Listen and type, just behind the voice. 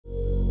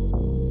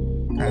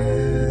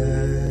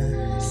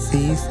I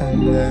see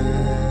sunlight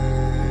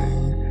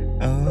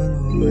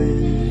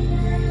always.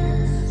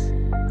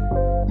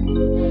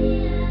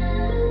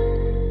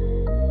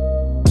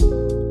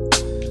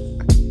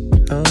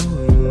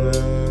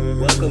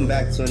 Welcome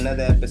back to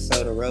another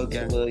episode of Road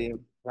to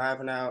William.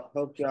 Driving out.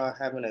 Hope y'all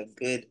having a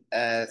good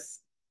ass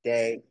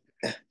day,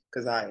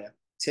 because I am.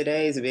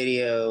 Today's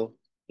video,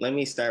 let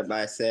me start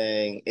by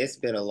saying it's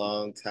been a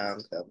long time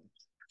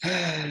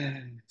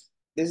coming.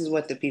 This is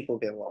what the people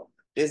been wanting.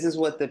 This is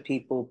what the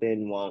people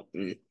been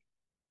wanting.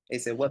 They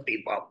said, what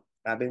people?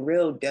 I've been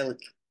real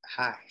delicate,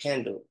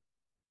 high-handled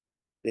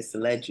this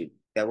legend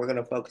that we're going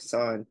to focus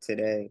on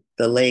today.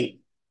 The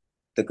late,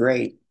 the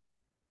great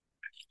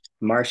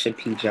Marsha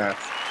P.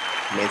 Johnson.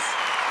 Miss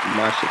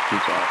Marsha P.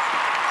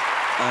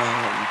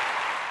 Johnson.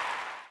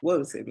 What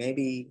was it?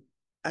 Maybe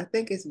I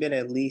think it's been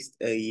at least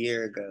a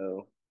year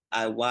ago.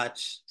 I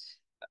watched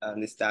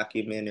this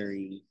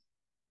documentary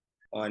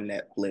on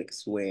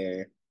Netflix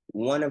where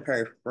one of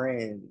her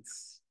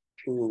friends,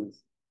 who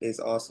is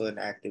also an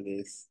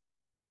activist,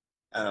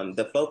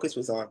 the focus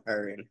was on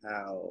her and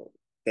how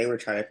they were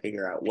trying to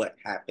figure out what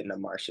happened to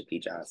Marsha P.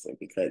 Johnson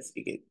because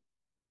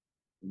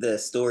the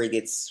story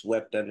gets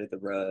swept under the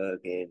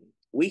rug, and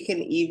we can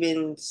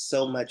even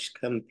so much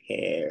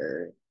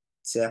compare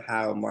to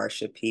how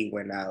Marsha P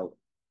went out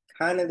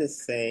kind of the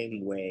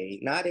same way,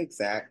 not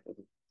exactly,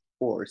 of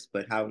course,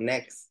 but how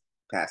Next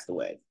passed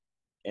away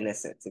in a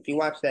sense. If you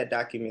watch that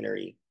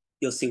documentary,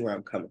 you'll see where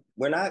I'm coming.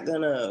 We're not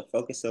gonna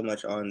focus so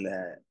much on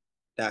that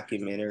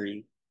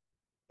documentary.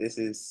 This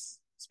is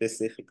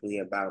specifically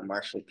about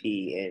Marsha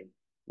P and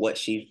what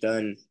she's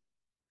done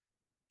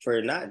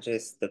for not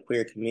just the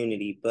queer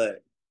community,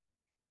 but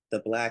the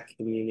Black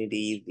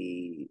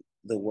community,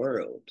 the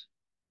world,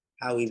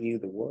 how we view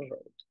the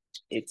world.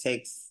 It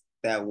takes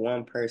that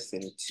one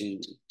person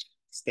to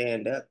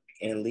stand up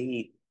and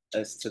lead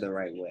us to the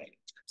right way.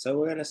 So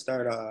we're gonna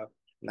start off.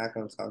 Not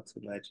gonna talk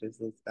too much. Let's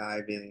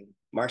dive in.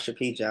 Marsha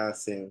P.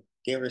 Johnson,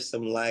 give her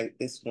some light.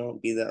 This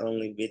won't be the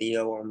only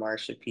video on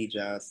Marsha P.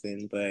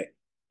 Johnson, but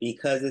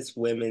because it's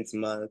Women's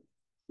Month,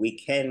 we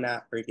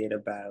cannot forget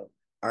about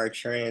our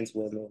trans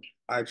women,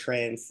 our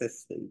trans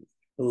sisters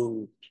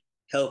who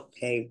help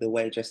pave the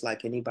way just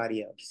like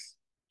anybody else.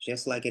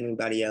 Just like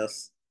anybody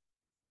else,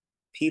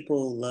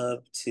 people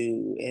love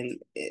to, and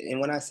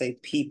when I say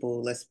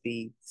people, let's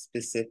be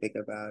specific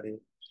about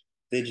it.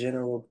 The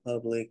general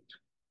public,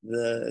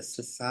 the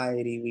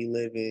society we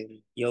live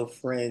in, your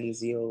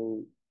friends, your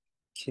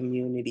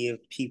community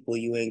of people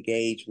you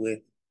engage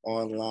with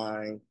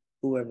online,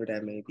 whoever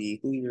that may be,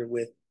 who you're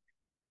with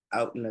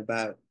out and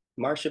about.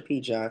 Marsha P.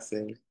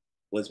 Johnson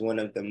was one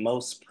of the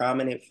most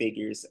prominent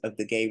figures of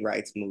the gay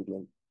rights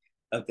movement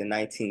of the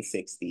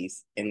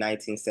 1960s and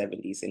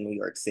 1970s in New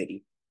York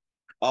City.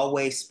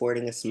 Always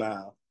sporting a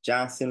smile,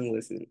 Johnson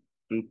was an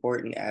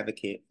important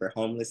advocate for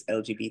homeless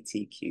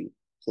LGBTQ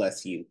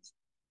plus youth,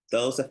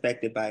 those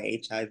affected by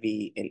HIV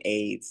and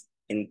AIDS,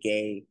 and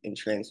gay and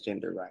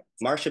transgender rights.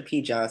 Marsha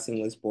P.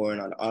 Johnson was born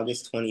on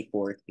August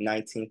 24th,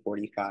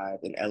 1945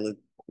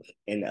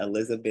 in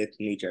Elizabeth,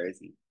 New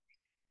Jersey.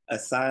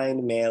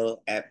 Assigned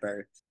male at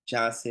birth,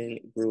 Johnson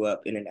grew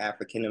up in an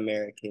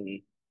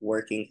African-American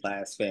working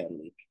class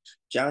family.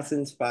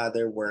 Johnson's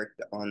father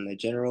worked on the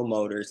General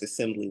Motors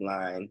assembly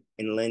line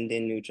in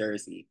Linden, New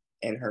Jersey,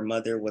 and her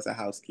mother was a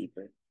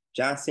housekeeper.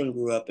 Johnson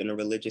grew up in a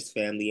religious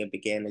family and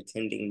began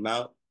attending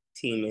Mount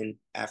Teman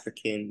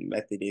African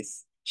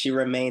Methodist. She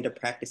remained a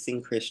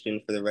practicing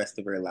Christian for the rest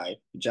of her life.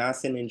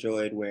 Johnson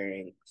enjoyed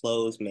wearing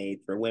clothes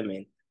made for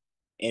women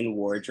and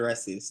wore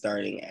dresses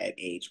starting at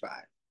age 5.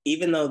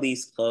 Even though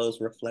these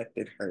clothes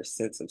reflected her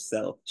sense of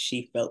self,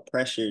 she felt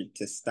pressured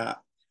to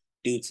stop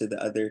due to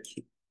the other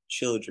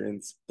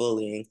children's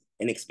bullying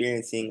and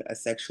experiencing a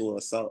sexual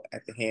assault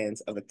at the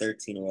hands of a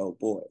 13-year-old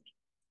boy.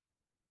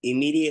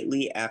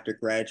 Immediately after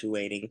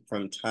graduating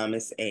from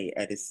Thomas A.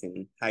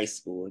 Edison High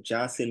School,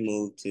 Johnson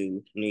moved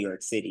to New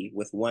York City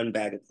with one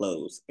bag of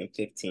clothes and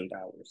 $15.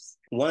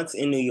 Once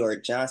in New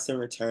York, Johnson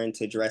returned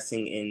to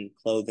dressing in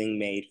clothing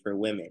made for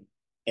women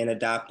and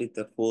adopted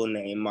the full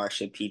name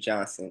Marsha P.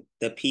 Johnson.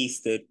 The P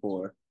stood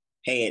for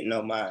Pay It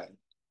No Mind,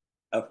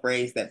 a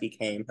phrase that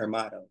became her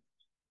motto.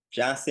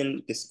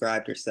 Johnson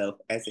described herself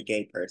as a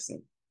gay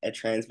person, a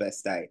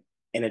transvestite,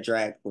 and a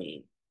drag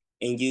queen,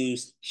 and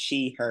used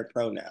she, her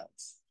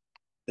pronouns.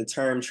 The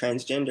term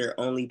transgender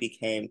only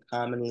became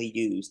commonly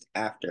used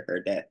after her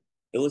death.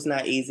 It was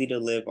not easy to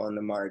live on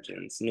the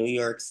margins. New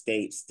York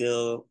State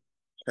still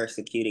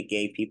persecuted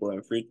gay people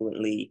and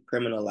frequently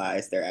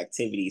criminalized their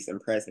activities and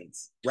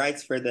presence.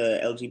 Rights for the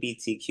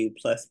LGBTQ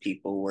plus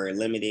people were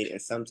limited and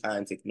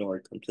sometimes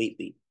ignored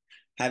completely.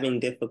 Having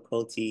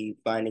difficulty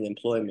finding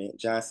employment,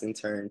 Johnson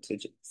turned to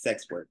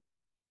sex work.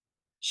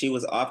 She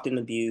was often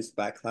abused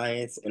by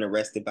clients and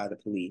arrested by the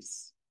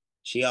police.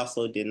 She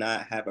also did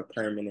not have a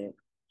permanent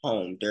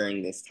home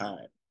during this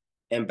time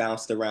and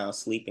bounced around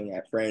sleeping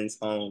at friends'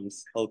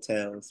 homes,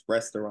 hotels,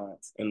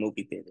 restaurants, and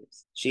movie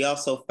theaters. She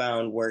also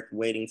found work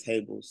waiting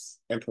tables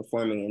and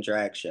performing in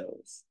drag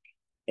shows.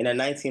 In a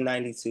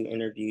 1992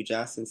 interview,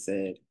 Johnson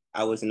said,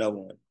 I was no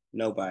one,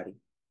 nobody,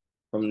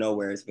 from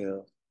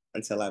Nowheresville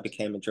until I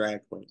became a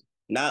drag queen.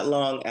 Not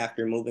long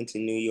after moving to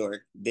New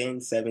York, then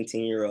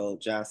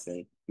 17-year-old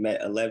Johnson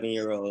met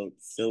 11-year-old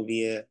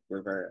Sylvia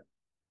Rivera.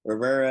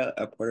 Rivera,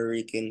 a Puerto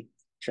Rican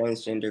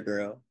transgender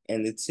girl,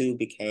 and the two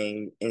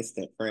became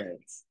instant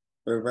friends.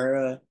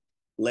 Rivera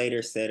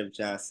later said of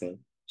Johnson,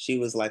 "She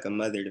was like a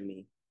mother to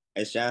me."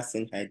 As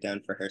Johnson had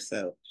done for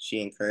herself,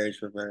 she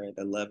encouraged Rivera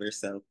to love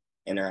herself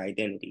and her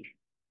identity.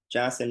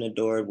 Johnson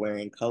adored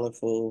wearing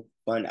colorful,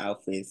 fun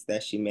outfits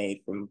that she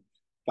made from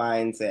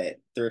finds at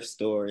thrift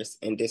stores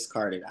and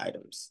discarded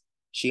items.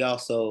 She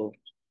also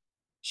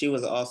she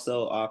was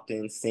also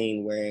often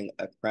seen wearing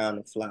a crown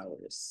of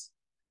flowers,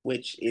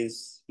 which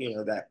is,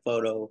 that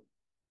photo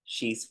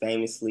she's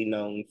famously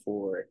known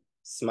for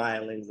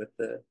smiling with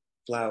the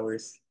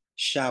flowers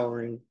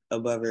showering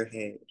above her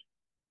head.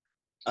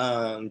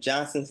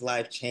 Johnson's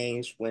life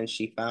changed when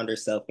she found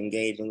herself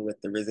engaging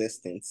with the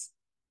resistance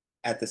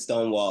at the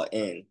Stonewall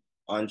Inn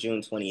on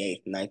June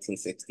 28th,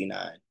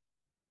 1969.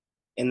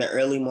 In the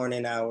early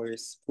morning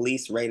hours,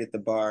 police raided the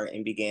bar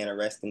and began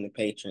arresting the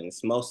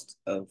patrons, most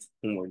of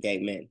whom were gay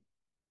men.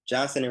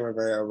 Johnson and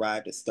Rivera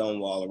arrived at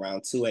Stonewall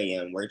around 2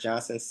 a.m., where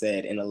Johnson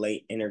said in a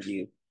late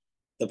interview,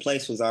 the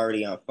place was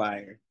already on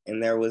fire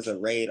and there was a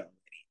raid already.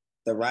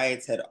 The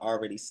riots had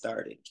already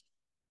started.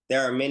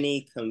 There are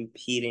many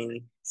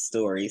competing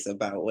stories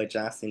about what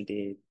Johnson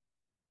did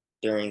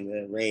during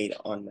the raid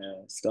on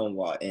the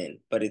Stonewall Inn,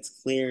 but it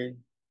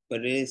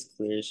is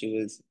clear she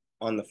was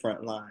on the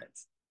front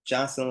lines.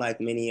 Johnson, like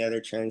many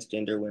other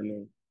transgender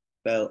women,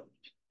 felt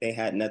they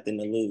had nothing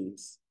to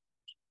lose.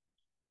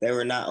 They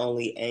were not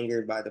only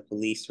angered by the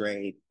police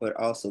raid, but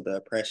also the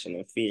oppression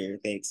and fear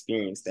they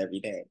experienced every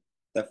day.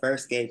 The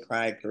first gay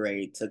pride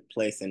parade took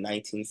place in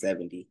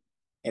 1970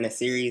 in a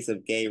series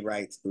of gay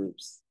rights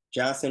groups.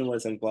 Johnson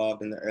was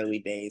involved in the early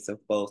days of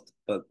both,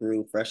 but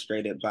grew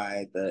frustrated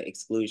by the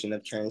exclusion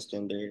of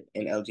transgender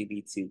and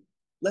LGBT.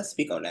 Let's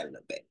speak on that a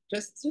little bit.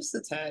 Just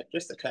a tad,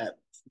 just a tad.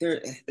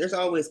 There's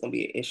always going to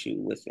be an issue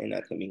within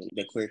a community.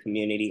 The queer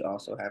community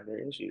also have their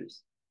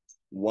issues.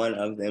 One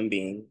of them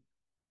being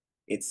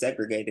it's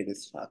segregated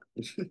as fuck.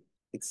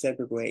 It's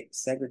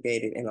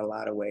segregated in a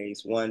lot of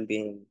ways. One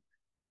being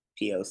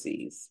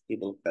POCs,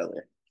 people of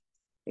color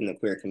in the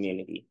queer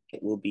community.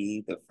 It will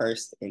be the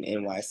first in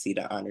NYC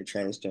to honor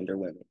transgender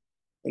women.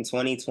 In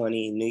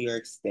 2020, New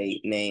York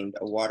State named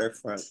a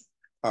waterfront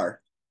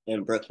park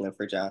in Brooklyn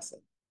for Johnson.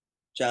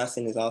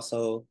 Johnson is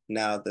also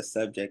now the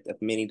subject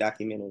of many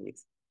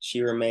documentaries.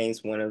 She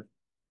remains one of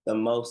the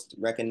most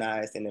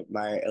recognized and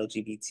admired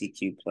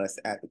LGBTQ plus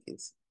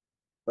advocates.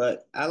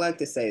 But I like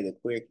to say the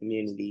queer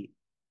community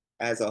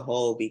as a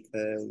whole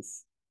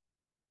because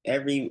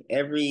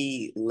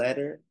every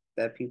letter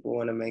that people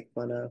want to make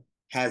fun of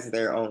has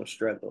their own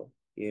struggle.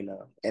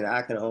 And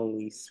I can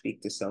only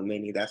speak to so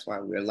many. That's why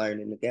we're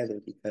learning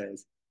together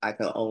because I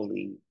can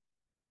only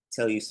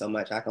tell you so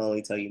much. I can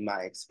only tell you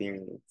my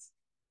experience.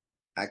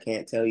 I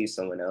can't tell you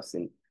someone else,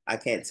 and I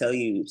can't tell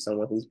you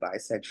someone who's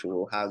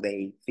bisexual how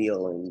they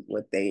feel and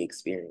what they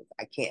experience.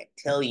 I can't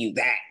tell you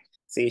that.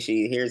 See,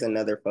 here's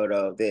another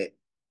photo of it.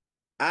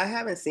 I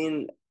haven't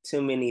seen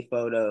too many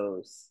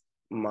photos,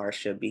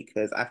 Marsha,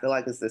 because I feel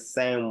like it's the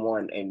same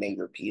one and they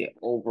repeat it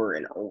over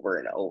and over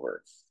and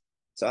over.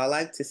 So I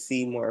like to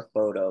see more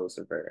photos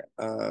of her.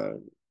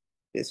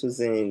 This was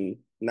in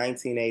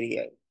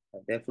 1988. I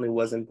definitely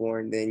wasn't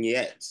born then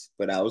yet,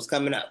 but I was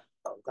coming up.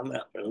 I'm coming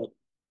up. I'm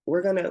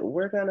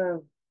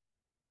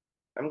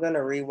gonna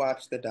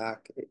rewatch the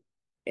doc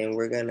and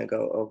we're gonna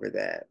go over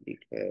that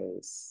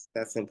because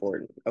that's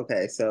important.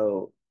 Okay,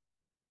 so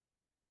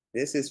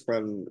this is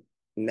from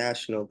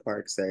National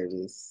Park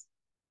Service.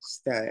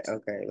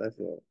 Okay, let's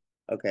go.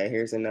 Okay,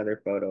 here's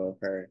another photo of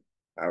her.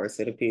 Power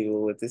to the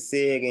people with the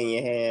cig in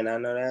your hand.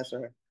 I know that's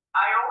her.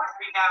 I always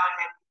be down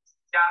in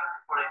young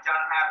people that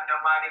don't have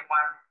nobody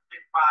want to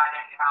find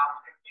and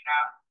help them,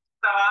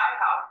 So I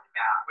help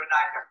them out with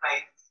like a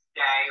place to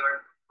stay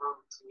or food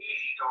to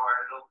eat or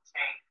a little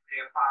change for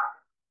their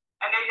apartment.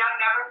 And they don't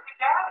never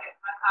forget it.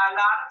 A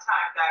lot of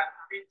times I've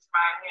reached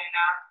my hand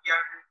out to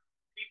younger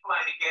people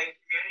in the gay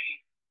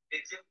community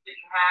that just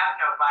didn't have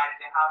nobody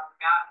to help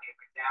them out. They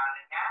were down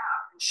and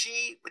out.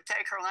 She would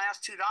take her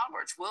last $2.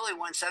 Willie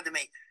once said to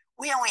me,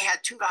 we only had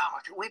 $2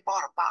 and we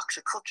bought a box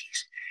of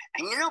cookies.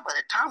 And by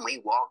the time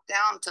we walked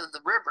down to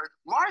the river,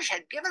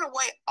 Marsha had given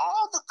away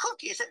all the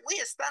cookies that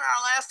we had spent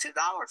our last $2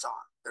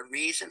 on. The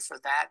reason for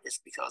that is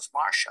because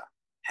Marsha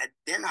had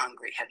been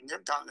hungry, had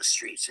lived on the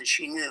streets, and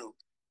she knew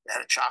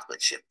that a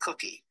chocolate chip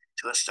cookie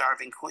to a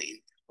starving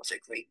queen was a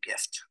great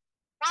gift.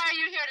 Why are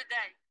you here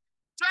today?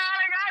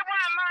 Darling, I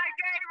want my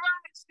gay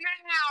rights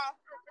now.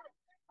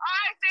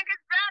 I think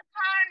it's about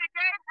time the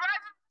gay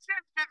brothers and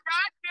sisters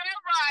got their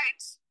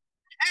rights,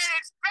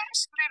 and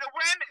especially the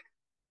women.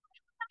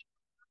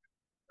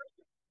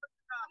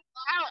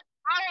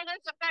 How will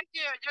this affect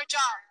you, your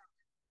job?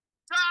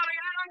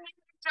 Darling, I don't need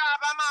a job.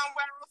 I'm on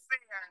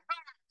welfare.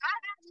 I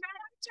have no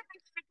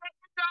chance to get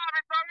a job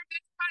as long as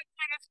this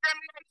country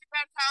discriminates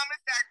against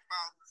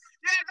homosexuals.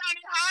 There's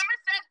only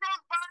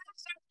homosexuals,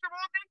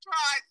 bisexuals, and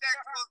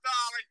trisexual,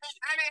 darling,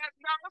 and there's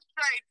no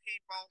straight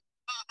people.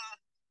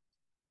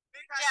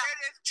 Because it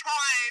is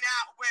trying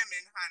out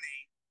women,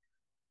 honey.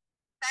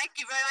 Thank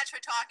you very much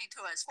for talking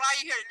to us. Why are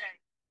you here today?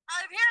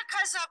 I'm here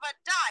because of a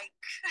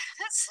dyke.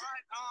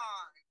 Right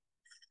on.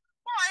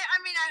 Well, I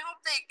mean, I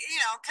hope they,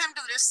 come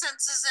to their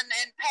senses and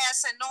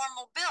pass a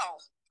normal bill.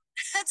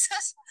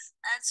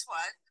 That's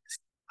what.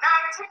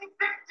 1969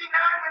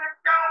 when the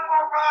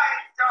Stonewall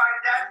Riot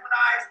started. That's when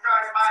I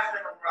started my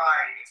little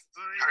riot.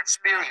 Her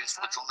experience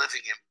was a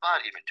living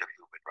embodiment of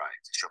human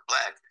rights. If you're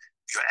black,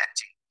 you're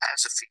acting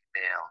as a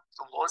female.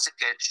 The laws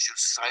against you,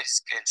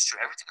 society's against you,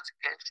 everything is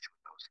against you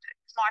in those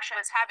days. Marsha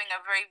was having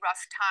a very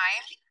rough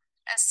time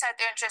and sat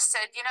there and just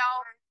said,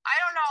 I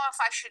don't know if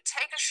I should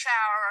take a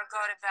shower or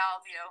go to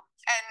Bellevue.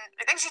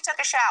 And I think she took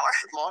a shower.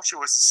 Marsha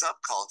was a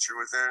subculture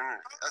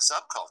within a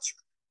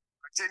subculture.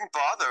 It didn't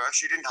bother her.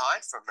 She didn't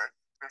hide from it.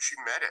 She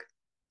met it.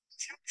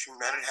 She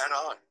met it head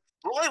on.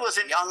 Roy was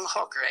a young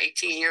hooker,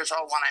 18 years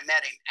old when I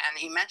met him, and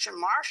he mentioned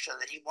Marsha,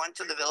 that he went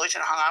to the village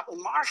and hung out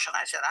with Marsha.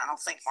 And I said, I don't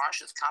think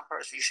Marsha's the kind of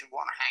person you should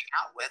want to hang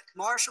out with.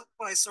 Marsha,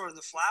 when I saw her in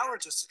the flower,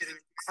 just getting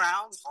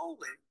crowned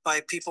holy by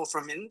people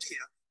from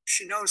India.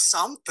 She knows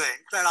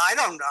something that I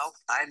don't know.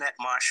 I met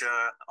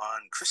Marsha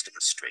on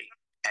Christopher Street,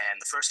 and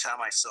the first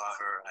time I saw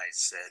her, I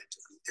said,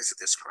 who is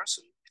this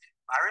person?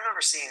 I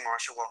remember seeing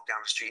Marsha walk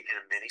down the street in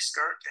a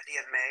miniskirt that he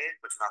had made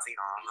with nothing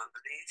on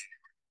underneath,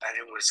 and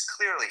it was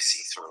clearly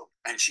see-through.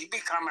 And she'd be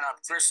coming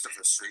up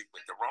Christopher Street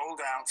with the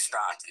roll-down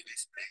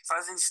stockings,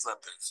 fuzzy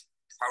slippers,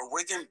 her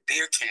Wigan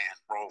beer can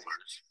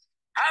rollers.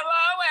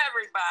 Hello,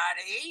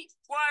 everybody.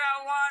 What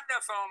a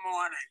wonderful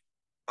morning.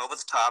 Over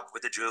the top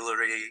with the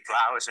jewelry,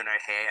 flowers in her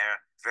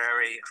hair,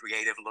 very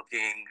creative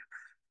looking,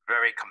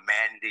 very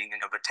commanding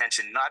of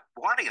attention, not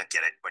wanting to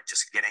get it, but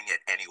just getting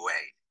it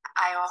anyway.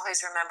 I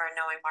always remember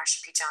knowing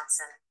Marsha P.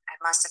 Johnson. I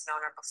must have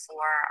known her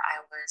before I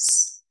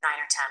was 9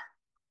 or 10,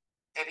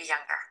 maybe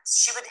younger.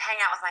 She would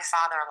hang out with my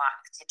father a lot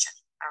in the kitchen.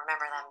 I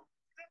remember them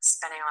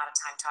spending a lot of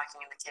time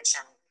talking in the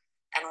kitchen.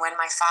 And when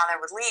my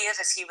father would leave,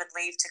 if he would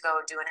leave to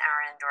go do an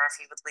errand or if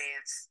he would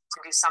leave to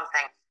do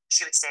something,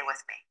 she would stay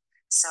with me.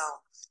 So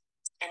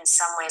in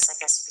some ways, I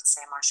guess you could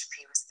say Marsha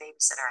P. was the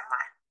babysitter of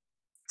mine.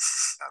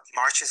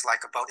 Marsha's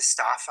like a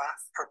bodhisattva.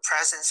 Her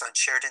presence on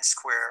Sheridan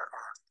Square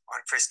or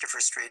on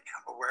Christopher Street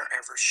or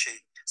wherever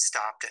she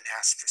stopped and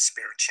asked for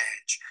spirit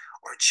change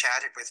or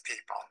chatted with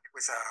people. It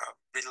was a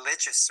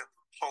religious,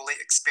 holy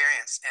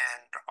experience.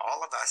 And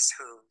all of us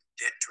who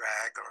did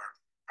drag or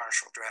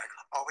partial drag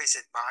always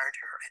admired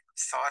her and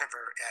thought of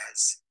her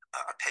as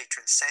a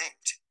patron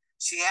saint.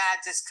 She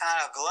had this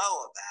kind of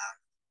glow about her.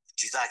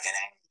 She's like an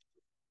angel.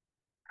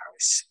 Her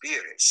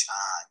spirit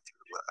shined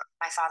through her.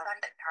 My father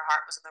thought that her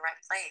heart was in the right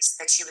place,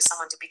 that she was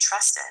someone to be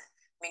trusted.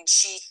 I mean,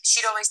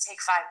 she'd always take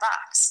 $5,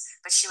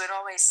 but she would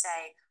always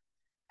say,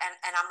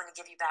 and I'm going to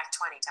give you back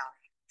 20,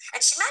 Tony.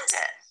 And she meant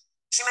it.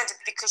 She meant it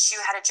because she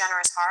had a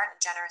generous heart,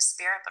 a generous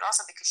spirit, but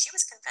also because she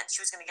was convinced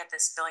she was going to get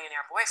this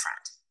billionaire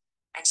boyfriend.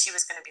 And she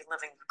was going to be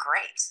living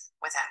great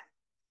with him.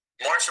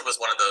 Marsha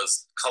was one of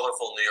those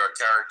colorful New York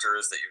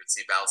characters that you would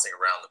see bouncing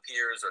around the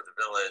piers or the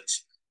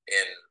village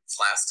in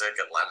plastic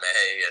and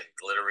lame and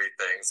glittery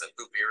things and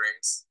hoop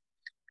earrings.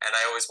 And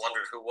I always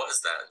wondered who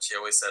was that. And she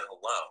always said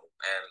hello.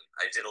 And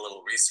I did a little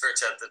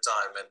research at the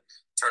time and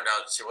turned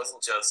out she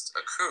wasn't just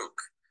a kook.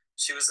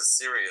 She was a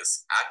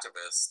serious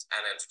activist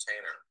and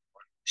entertainer.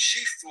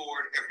 She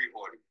floored every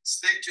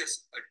audience. They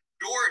just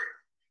adored her.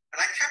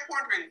 And I kept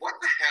wondering, what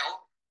the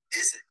hell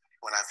is it?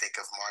 When I think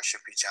of Marsha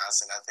P.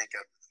 Johnson, I think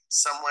of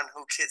someone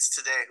who kids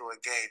today who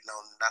are gay know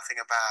nothing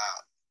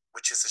about,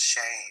 which is a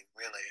shame,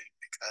 really,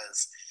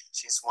 because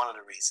she's one of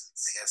the reasons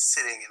they are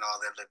sitting in all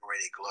their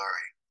liberated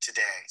glory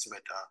today.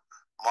 But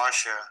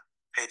Marsha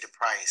paid the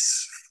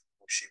price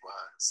for who she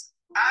was.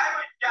 I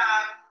was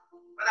young,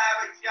 but I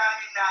was young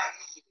and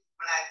naive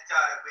when I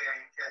started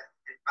wearing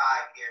dresses at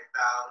 5 years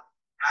old.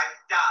 I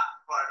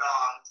stopped for a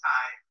long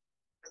time.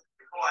 The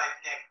boys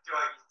next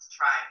door used to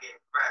try and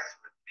get fresh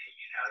with me,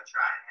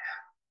 try and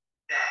have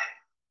sex.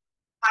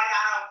 I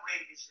don't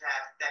believe you should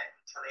have sex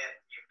until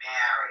after you're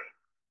married.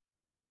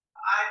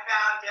 I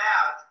found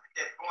out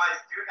that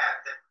boys do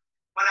have sex.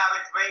 When I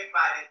was raped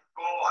by this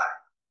boy,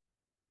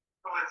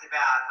 who was he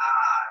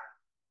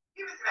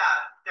was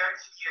about 13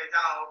 years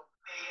old,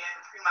 he in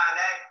between my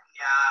legs,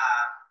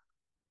 and,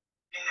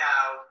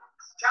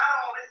 got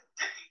all this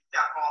sticky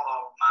stuff all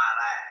over my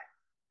leg.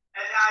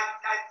 And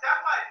I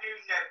somewhat knew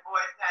that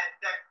boys had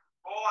sex with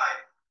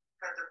boys,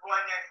 because the boy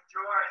next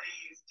door and they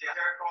used to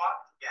jerk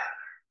off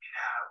together,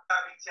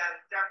 of each other.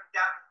 That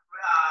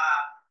was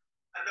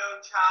a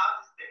little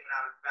childish thing when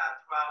I was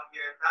about 12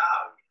 years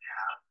old,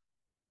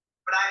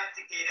 But I didn't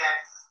think they'd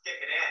actually stick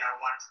it in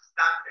or want to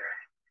stop there.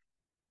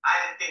 I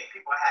didn't think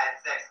people had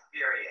sex,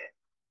 period.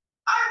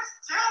 I'm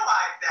still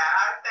like that.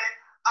 I think,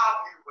 oh,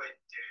 he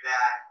wouldn't do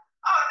that.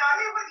 Oh, no,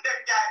 he wouldn't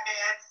have got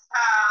man's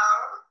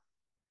house.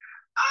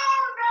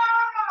 Oh, no.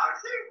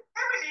 He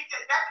would eat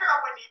that girl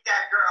would eat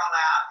that girl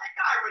out. That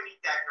guy would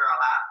eat that girl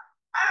out.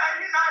 I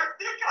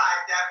think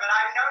like that, but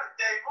I know that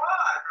they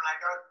was when I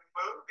go to the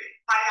movie.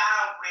 I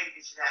don't believe you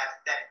you should have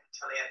sex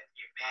until after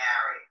you're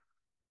married.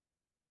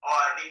 Or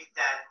at least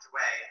that's the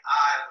way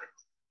I would,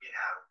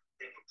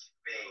 think it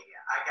should be.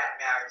 I got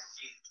married to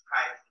Jesus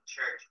Christ in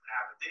church when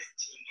I was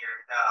 16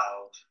 years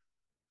old,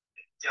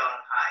 still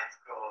in high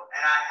school,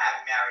 and I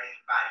haven't married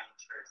anybody in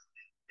church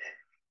since then.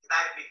 Because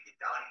I think he's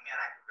the only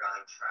man I could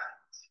really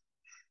trust.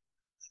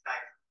 It's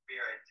like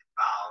spirit that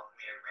follows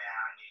me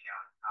around, and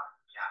helps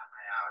me out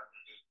my hours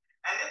and needs.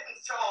 And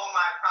listens to all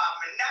my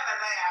problems and never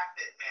laughs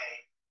at me.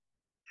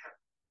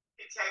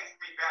 He takes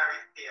me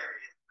very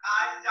serious.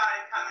 I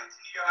started coming to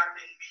New York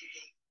and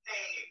meeting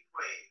singing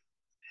queens.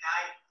 And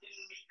I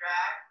didn't meet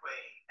drag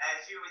queens,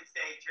 as you would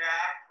say,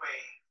 drag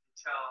queens,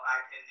 until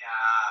like in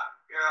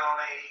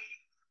early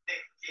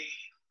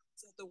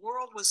 60s. The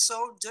world was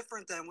so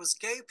different then, was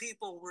gay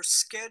people were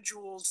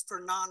scheduled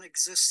for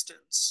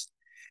non-existence.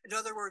 In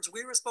other words,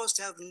 we were supposed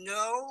to have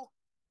no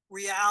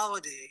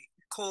reality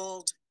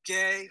called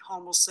gay,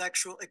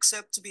 homosexual,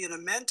 except to be in a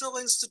mental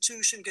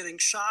institution, getting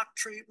shock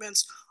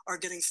treatments, or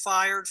getting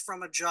fired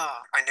from a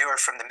job. I knew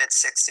her from the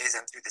mid-60s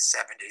and through the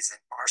 70s,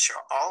 and Marsha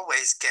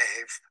always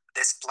gave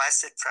this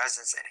blessed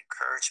presence and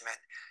encouragement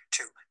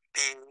to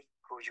be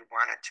who you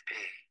wanted to be.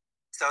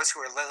 Those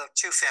who were a little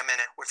too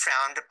feminine were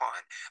frowned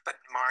upon,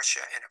 but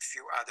Marsha and a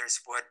few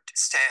others would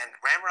stand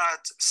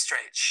ramrods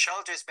straight,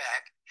 shoulders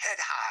back, head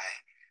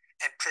high,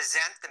 and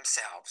present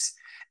themselves.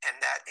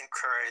 And that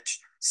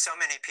encouraged so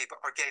many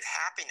people, or gave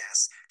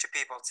happiness to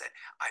people and said,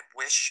 I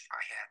wish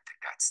I had the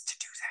guts to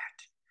do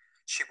that.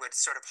 She would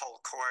sort of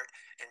hold court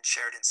in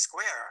Sheridan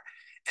Square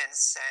and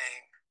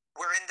saying,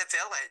 we're in the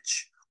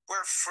village,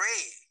 we're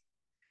free,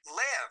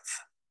 live.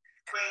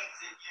 Queens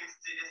that used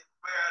to just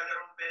wear a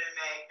little bit of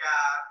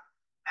makeup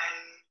and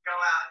go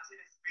out to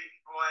the street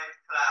boys'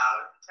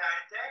 clubs and turn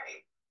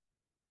gay.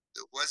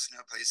 There was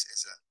no place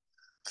as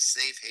a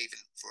safe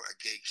haven for a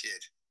gay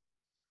kid.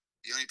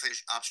 The only place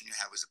option you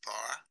had was a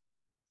bar,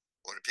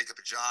 or to pick up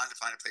a John to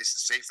find a place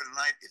to stay for the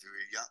night if you were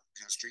a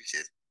young street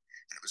kid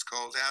and it was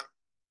cold out,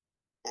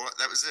 or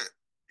that was it.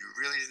 You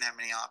really didn't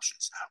have many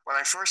options. When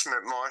I first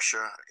met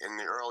Marsha in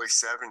the early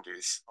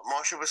 70s,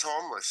 Marsha was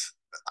homeless.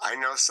 I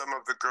know some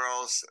of the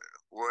girls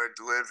would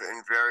live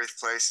in various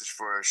places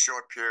for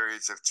short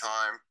periods of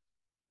time.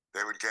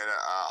 They would get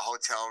a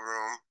hotel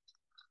room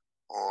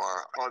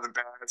or the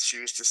baths. She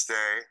used to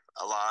stay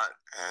a lot.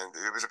 And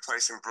there was a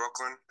place in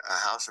Brooklyn,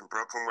 a house in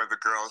Brooklyn where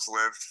the girls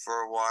lived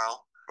for a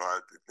while.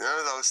 But none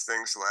of those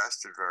things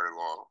lasted very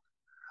long.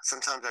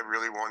 Sometimes I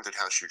really wondered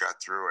how she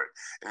got through it.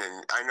 And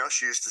then I know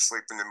she used to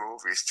sleep in the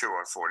movies too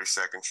on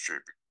 42nd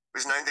Street. It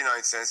was 99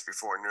 cents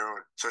before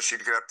noon. So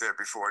she'd get up there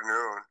before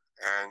noon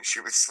and she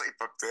would sleep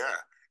up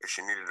there if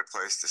she needed a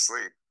place to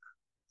sleep.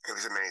 It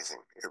was amazing.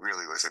 It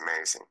really was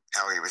amazing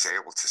how he was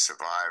able to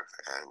survive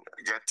and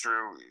get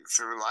through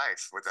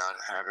life without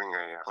having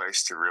a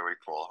place to really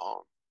call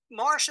home.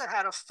 Marsha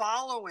had a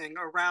following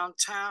around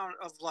town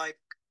of like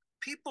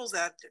people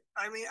that,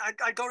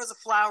 I go to the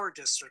flower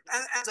district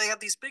and they have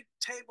these big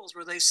tables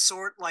where they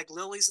sort like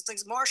lilies and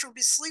things. Marsha would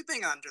be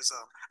sleeping under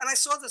them. And I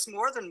saw this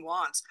more than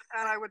once.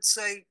 And I would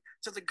say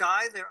to the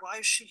guy there, why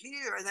is she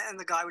here? And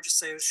the guy would just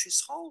say,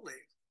 she's holy.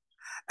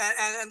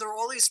 And there were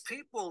all these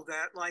people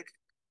that like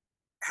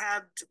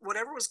had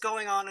whatever was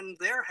going on in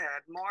their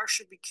head.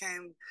 Marsha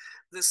became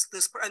this,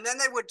 and then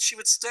she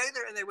would stay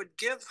there and they would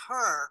give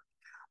her,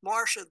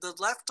 Marsha, the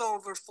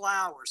leftover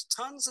flowers,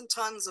 tons and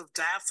tons of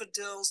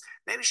daffodils.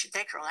 Maybe she'd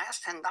take her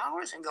last $10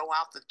 and go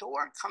out the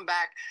door and come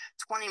back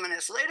 20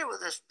 minutes later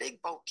with this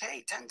big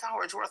bouquet,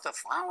 $10 worth of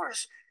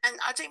flowers. And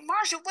I'd say,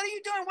 Marsha, what are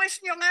you doing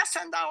wasting your last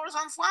 $10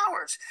 on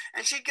flowers?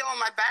 And she'd go in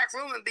my back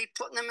room and be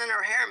putting them in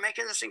her hair and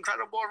making this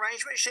incredible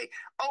arrangement. She'd say,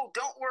 oh,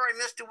 don't worry,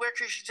 Mr.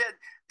 Wicker. She said,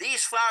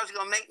 these flowers are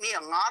going to make me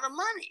a lot of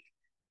money.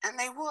 And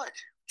they would.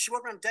 She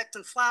went around decked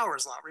in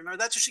flowers a lot. Remember,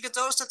 that's what she get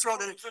those to throw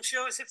in. She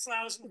always had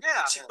flowers.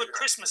 Yeah. She put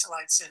Christmas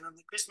lights in, and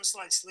the Christmas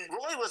lights lit.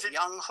 Roy was a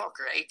young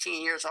hooker,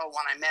 18 years old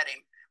when I met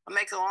him. To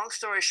make a long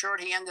story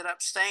short, he ended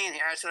up staying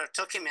here. I sort of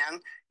took him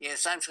in. He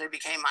essentially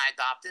became my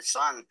adopted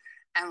son.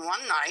 And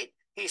one night,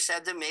 he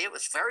said to me, it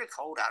was very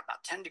cold out,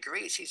 about 10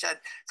 degrees. He said,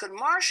 could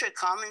Marsha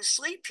come and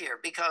sleep here?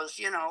 Because,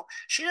 she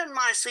doesn't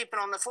mind sleeping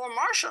on the floor.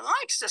 Marsha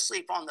likes to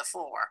sleep on the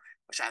floor,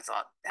 which I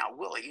thought, now,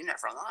 Willie, you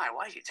never lie.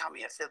 Why did you tell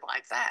me a fib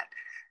like that?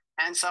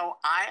 And so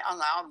I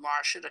allowed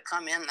Marsha to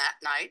come in that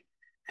night,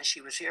 and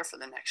she was here for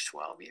the next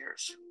 12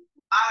 years.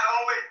 I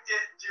always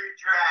just do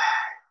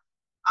drag.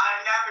 I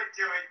never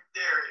do it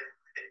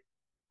seriously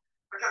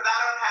because I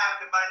don't have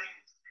the money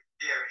to do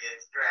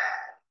serious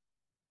drag.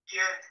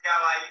 Years ago,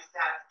 I used to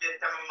have to get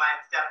some of my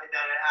stuff and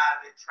then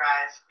out of the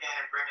trash can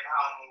and bring it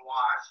home and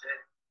wash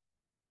it.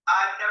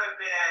 I've never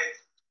been an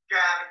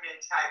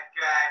extravagant type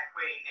drag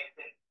queen that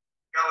can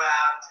go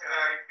out to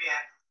every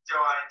fancy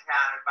store in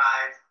town and buy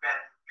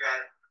expensive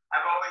dresses.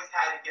 I've always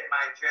had to get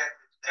my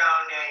dresses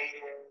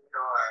donated,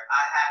 or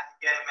I had to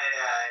get them at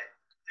a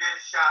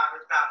thrift shop or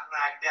something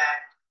like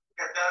that,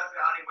 because those are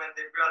the only ones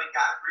that really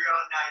got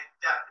real nice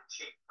stuff at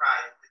cheap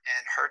prices.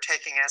 And her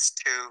taking us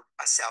to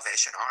a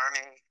Salvation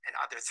Army and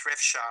other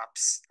thrift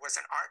shops was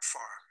an art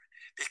form,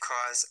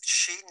 because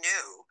she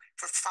knew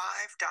for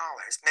 $5,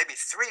 maybe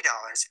 $3,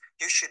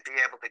 you should be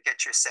able to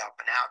get yourself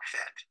an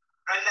outfit.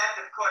 Unless,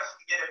 of course,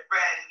 you get a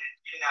friend,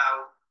 you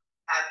know,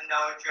 has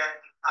no address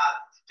and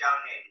pops to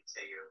donate it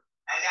to you.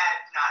 And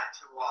that's not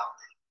too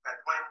often.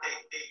 But once they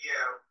see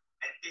you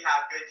and see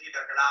how good you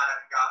look, a lot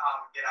of them go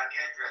home and get on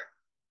your dress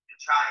and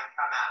try and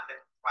come out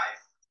looking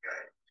twice as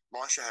good.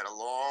 Marsha had a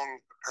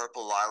long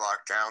purple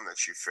lilac gown that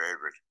she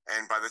favored.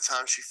 And by the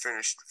time she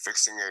finished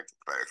fixing it,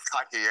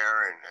 cut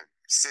here and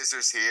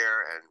scissors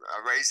here and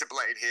a razor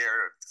blade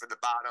here for the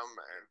bottom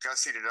and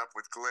gussied it up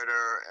with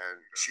glitter. And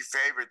she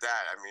favored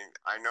that. I mean,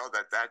 I know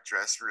that that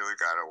dress really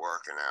got her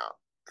working out.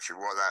 She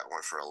wore that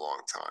one for a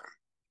long time.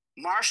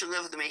 Marsha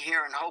lived with me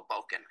here in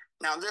Hoboken.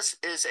 Now, this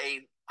is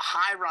a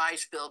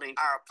high-rise building.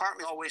 Our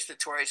apartment always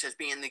notorious as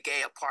being the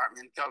gay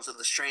apartment because of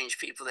the strange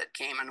people that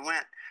came and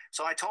went.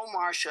 So I told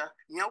Marsha,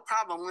 no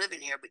problem living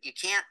here, but you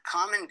can't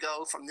come and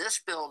go from this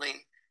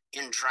building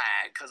in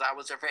drag, because I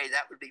was afraid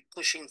that would be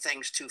pushing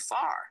things too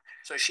far.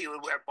 So she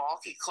would wear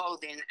bulky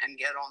clothing and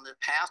get on the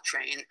PATH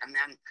train, and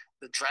then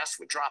the dress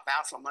would drop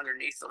out from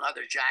underneath the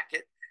leather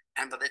jacket.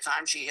 And by the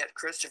time she hit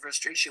Christopher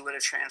Street, she would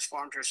have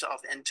transformed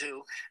herself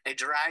into a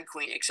drag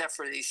queen, except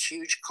for these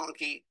huge,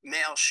 clunky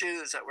male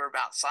shoes that were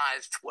about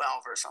size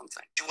 12 or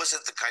something. She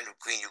wasn't the kind of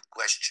queen you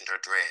questioned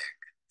her drag,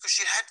 because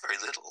she had very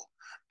little.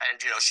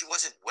 And, you know, she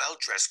wasn't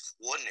well-dressed,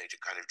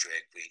 coordinated kind of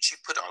drag queen. She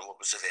put on what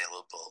was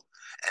available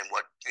and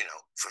what, you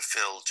know,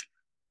 fulfilled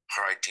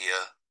her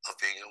idea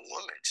of being a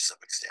woman to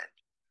some extent.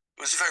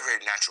 It was a very,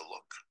 very natural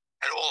look,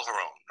 and all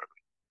her own.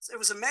 It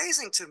was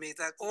amazing to me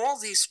that all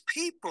these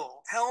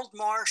people held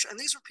Marsha, and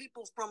these were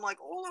people from like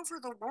all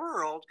over the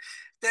world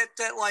that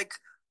like,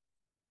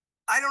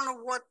 I don't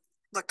know what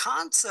the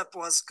concept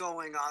was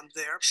going on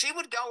there. She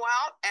would go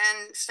out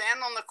and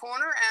stand on the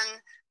corner,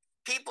 and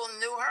people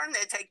knew her and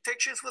they'd take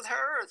pictures with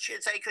her. Or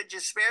they could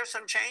just spare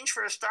some change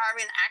for a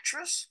starving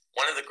actress.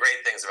 One of the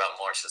great things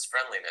about Marsha's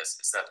friendliness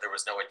is that there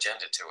was no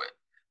agenda to it.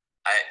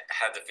 I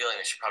had the feeling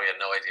that she probably had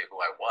no idea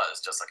who I was,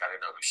 just like I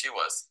didn't know who she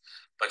was.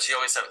 But she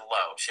always said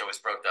hello. She always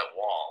broke that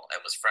wall and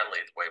was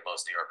friendly the way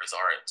most New Yorkers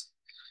aren't.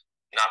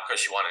 Not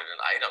because she wanted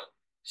an item.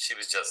 She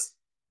was just,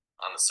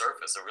 on the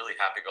surface, a really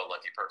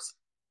happy-go-lucky person.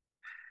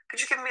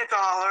 Could you give me $1?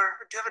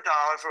 Do you have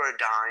 $1 for a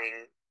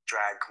dying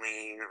drag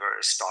queen or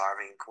a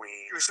starving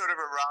queen? She was sort of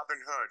a Robin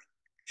Hood.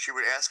 She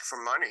would ask for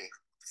money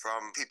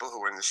from people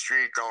who were in the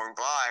street going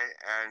by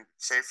and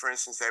say, for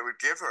instance, they would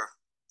give her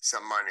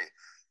some money.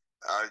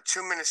 2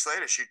 minutes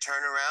later, she'd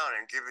turn around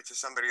and give it to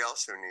somebody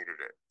else who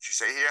needed it.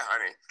 She'd say, here,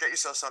 honey, get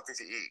yourself something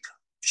to eat.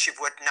 She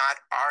would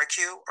not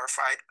argue or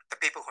fight the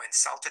people who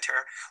insulted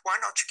her.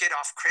 Why don't you get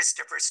off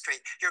Christopher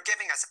Street? You're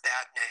giving us a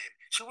bad name.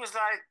 She was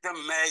like the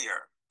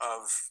mayor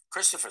of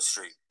Christopher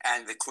Street,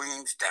 and the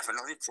queens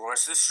definitely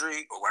crossed the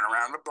street or went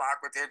around the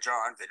block with their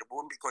johns. They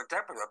wouldn't be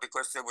contemporary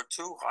because they were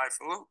too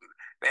highfalutin.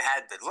 They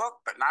had the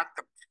look, but not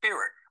the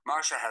spirit.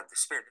 Marsha had the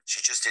spirit.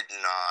 She just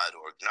didn't nod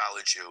or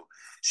acknowledge you.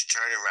 She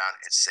turned around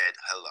and said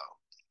hello.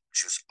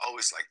 She was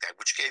always like that,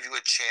 which gave you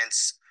a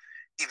chance,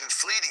 even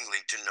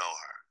fleetingly, to know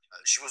her.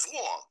 She was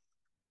warm.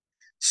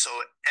 So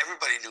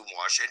everybody knew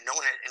Marsha, and no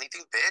one had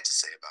anything bad to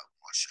say about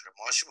Marsha.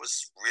 Marsha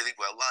was really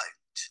well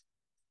liked.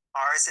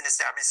 Ours in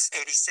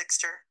establishment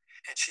 86'd her,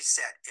 and she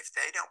said, if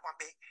they don't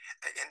want me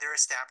in their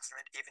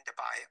establishment, even to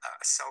buy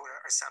a soda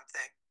or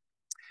something,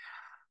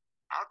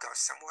 I'll go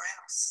somewhere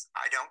else.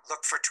 I don't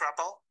look for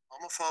trouble.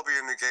 Homophobia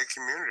in the gay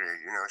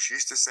community. You know, she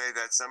used to say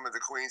that some of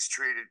the queens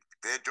treated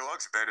their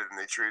dogs better than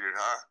they treated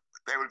her.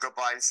 They would go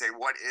by and say,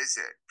 what is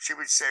it? She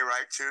would say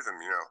right to them,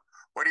 you know,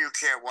 what do you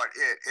care what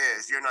it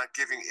is? You're not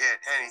giving it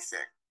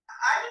anything.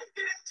 I didn't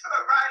get into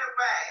it right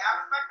away. I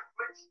was like a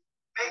butch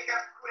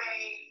makeup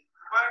queen,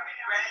 working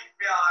in Greenwich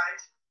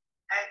Village,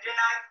 and then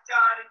I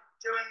started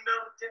doing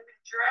little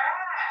different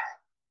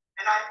drag.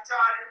 And I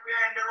started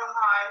wearing little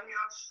high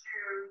heel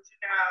shoes, you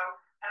know,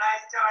 and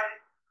I started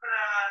putting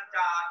on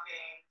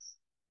stockings,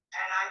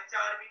 and I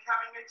started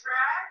becoming a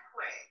drag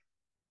queen.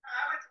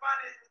 I was one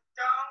of the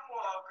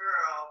Stonewall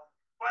girls,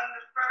 one of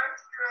the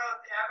first girls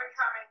to ever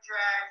come in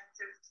drag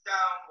to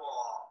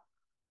Stonewall.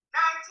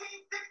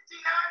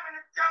 1969, when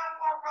the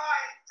Stonewall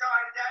riot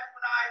started, that's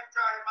when I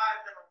started my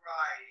little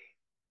rioting.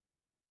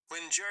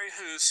 When Jerry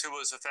Hoos, who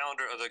was the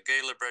founder of the Gay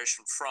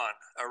Liberation Front,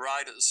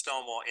 arrived at the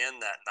Stonewall Inn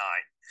that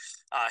night,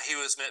 he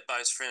was met by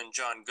his friend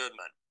John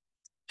Goodman.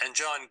 And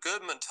John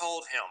Goodman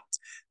told him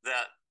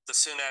that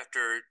soon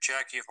after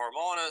Jackie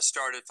Hormona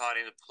started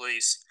fighting the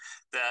police,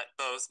 that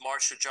both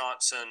Marsha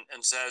Johnson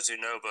and Zazu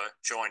Nova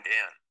joined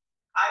in.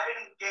 I've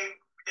been in gay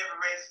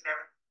liberation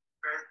ever since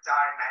first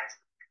started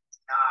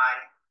in 1969.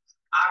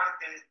 I was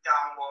in the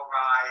Stonewall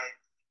riot.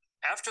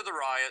 After the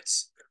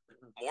riots,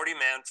 Morty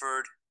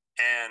Manford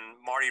and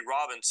Marty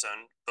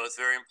Robinson, both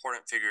very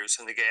important figures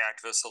in the Gay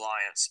Activist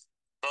Alliance,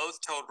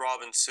 both told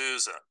Robin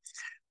Souza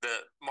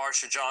that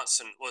Marsha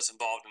Johnson was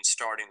involved in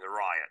starting the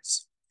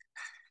riots.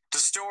 The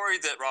story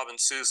that Robin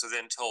Souza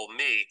then told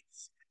me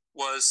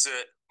was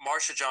that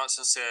Marsha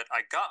Johnson said,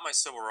 I got my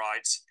civil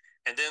rights,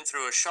 and then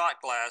threw a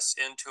shot glass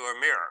into a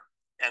mirror,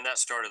 and that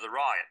started the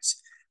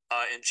riots.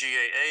 In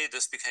GAA,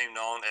 this became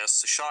known as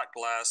the shot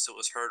glass that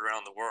was heard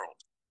around the world.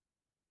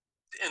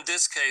 In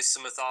this case,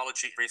 the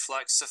mythology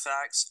reflects the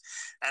facts,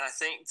 and I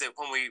think that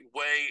when we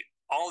weigh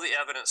all the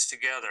evidence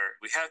together,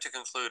 we have to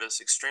conclude it's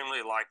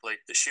extremely likely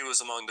that she was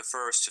among the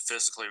first to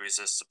physically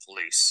resist the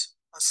police.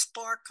 A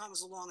spark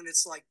comes along and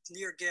it's like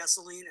near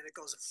gasoline and it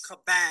goes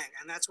kabang,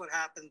 and that's what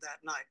happened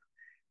that night.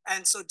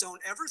 And so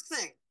don't ever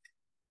think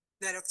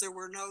that if there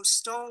were no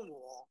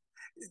Stonewall,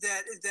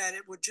 that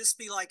it would just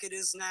be like it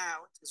is now,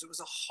 because it was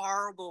a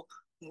horrible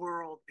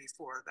world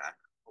before that.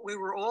 We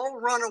were all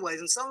runaways,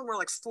 and some of them were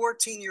like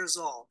 14 years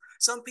old.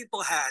 Some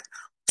people had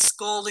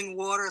scalding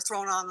water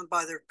thrown on them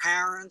by their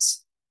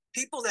parents.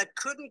 People that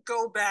couldn't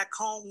go back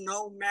home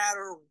no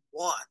matter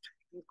what,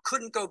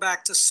 couldn't go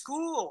back to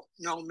school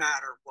no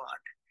matter what.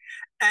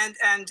 And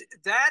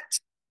that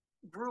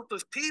group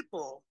of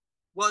people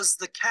was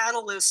the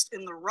catalyst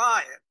in the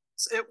riot.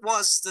 It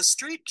was the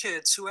street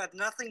kids who had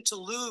nothing to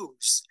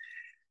lose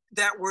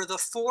that were the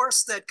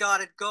force that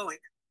got it going.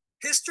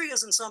 History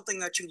isn't something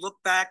that you look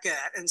back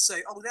at and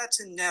say, oh, that's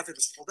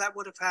inevitable. That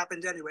would have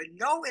happened anyway.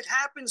 No, it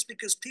happens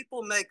because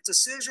people make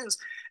decisions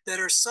that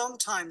are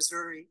sometimes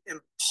very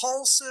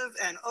impulsive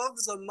and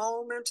of the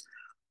moment,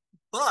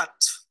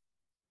 but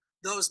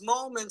those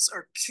moments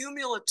are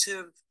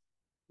cumulative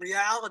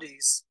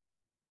realities.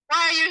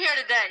 Why are you here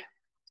today?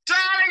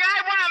 Darling, I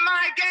want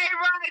my gay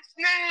rights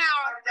now.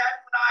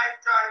 That's when I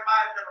started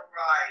my little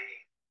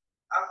rioting.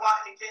 I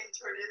wanted to get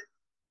into this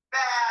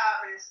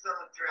fabulous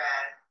little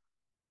dress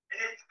and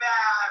this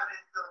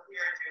fabulous little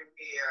hairdo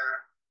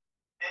here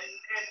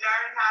and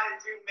learn how to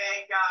do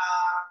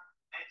makeup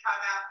and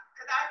come out.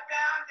 Because I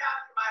found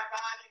out that my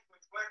body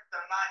was worth the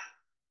money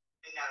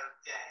in those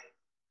days.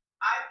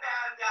 I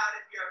found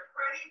out if you're a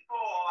pretty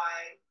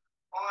boy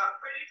or a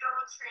pretty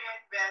little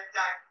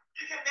transvestite,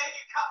 you can make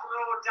a couple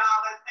little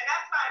dollars, and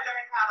that's when I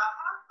learned how to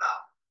hustle.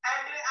 And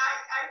then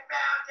I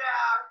found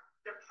out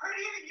the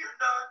prettier you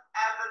look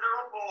as a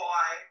little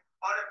boy,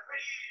 or the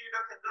prettier you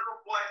look as a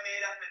little boy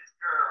made up as a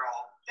girl,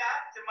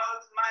 that's the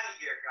most money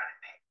you're gonna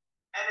make.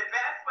 And the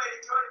best way to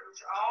do it is with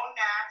your own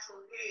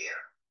natural hair.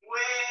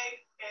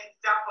 Wigs and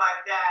stuff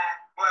like that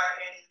were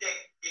in the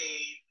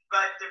 60s,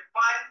 but the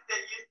ones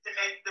that used to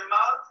make the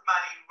most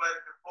money was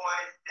the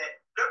boys that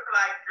looked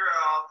like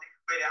girls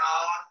with their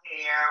own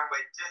hair,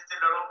 with just a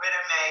little bit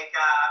of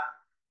makeup,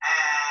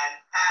 and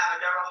have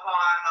a little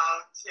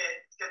hormone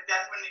tits, because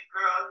that's when the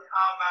girls'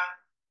 hormones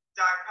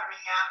start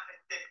coming out in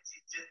the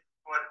 60s, just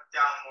before the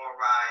Stonewall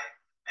riot.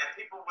 And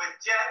people were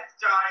just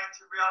starting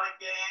to really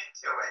get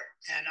into it.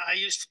 And I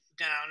used to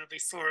go down,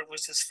 before it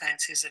was as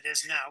fancy as it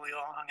is now, we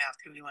all hung out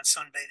there, we went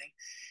sunbathing.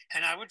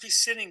 And I would be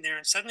sitting there,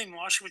 and suddenly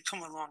Marsha would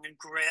come along and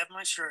grab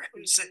my shirt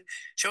and say,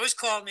 she always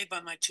called me by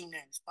my two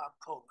names, Bob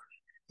Kohler.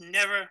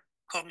 Never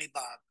called me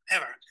Bob,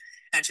 ever.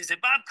 And she'd say,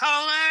 Bob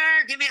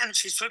Kohler, give me, and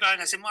she'd put on,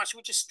 and I said, Marsha,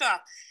 would you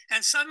stop?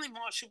 And suddenly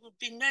Marsha would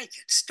be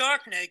naked,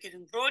 stark naked,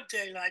 in broad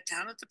daylight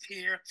down at the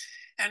pier.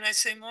 And I'd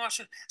say,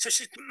 Marsha, so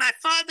she, my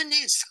father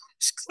needs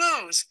his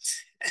clothes.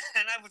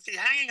 And I would be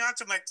hanging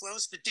onto my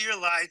clothes for dear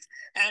life.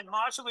 And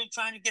Marsha would be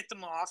trying to get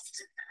them off.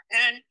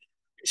 And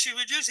she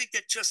would usually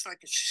get just like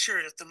a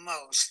shirt at the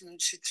most. And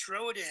she'd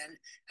throw it in.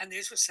 And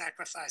these were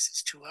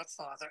sacrifices to her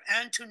father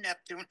and to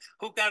Neptune,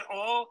 who got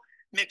all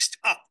mixed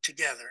up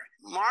together.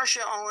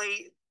 Marsha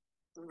only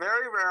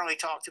very rarely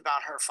talked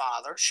about her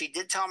father. She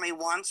did tell me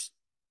once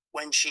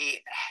when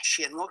she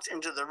had looked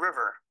into the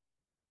river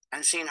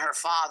and seen her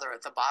father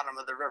at the bottom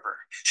of the river.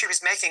 She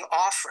was making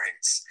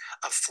offerings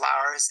of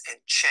flowers and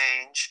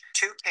change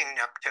to King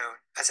Neptune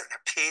as an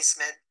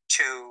appeasement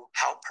to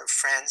help her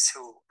friends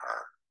who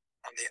are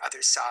on the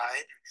other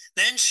side.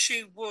 Then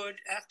she would,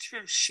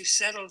 after she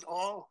settled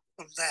all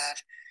of that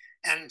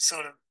and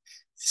sort of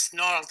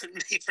snarled at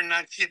me for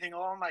not giving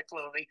all my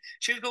clothing,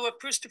 she would go up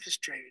Christopher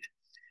Street,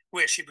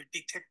 where she would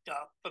be picked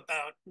up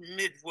about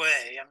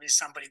midway. I mean,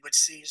 somebody would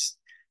seize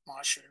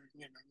Marsha,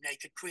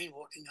 naked queen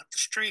walking up the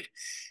street,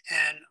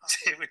 and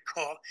they would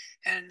call,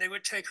 and they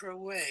would take her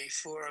away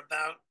for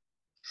about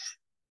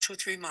 2 or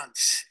 3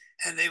 months,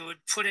 and they would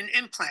put an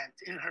implant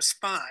in her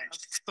spine,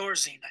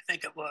 Thorazine, I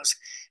think it was,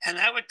 and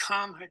that would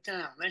calm her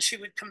down. Then she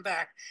would come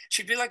back.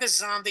 She'd be like a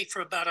zombie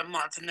for about a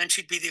month, and then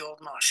she'd be the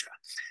old Marsha.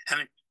 I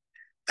mean,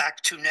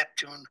 back to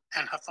Neptune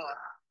and her father.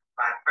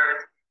 My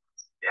first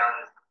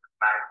illness,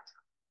 my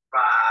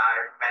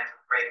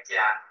mental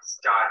breakdown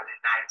started in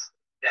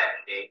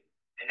 1970,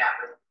 and that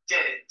was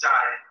it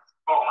started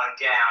going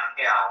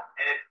downhill,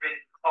 and it's been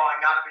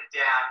going up and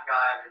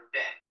downhill ever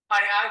since.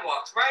 I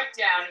walked right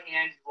down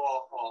Andy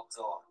Warhol's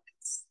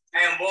office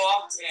and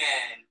walked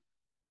in.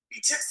 He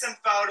took some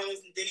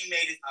photos, and then he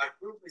made a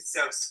group of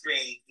silk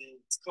screens.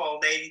 It's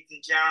called Ladies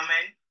and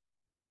Gentlemen,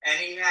 and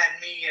he had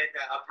me as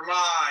a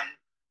blonde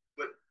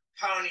with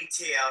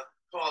ponytail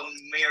called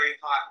Mary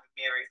Hartman.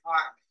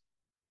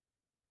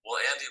 Well,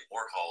 Andy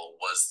Warhol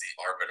was the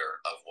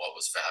arbiter of what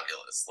was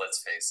fabulous. Let's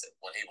face it,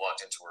 when he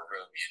walked into a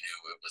room, you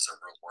knew it was a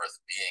room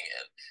worth being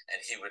in, and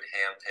he would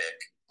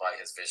handpick by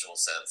his visual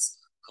sense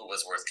who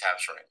was worth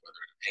capturing, whether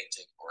a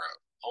painting or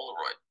a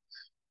Polaroid.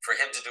 For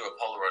him to do a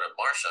Polaroid of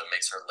Marsha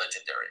makes her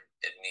legendary.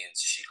 It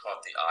means she caught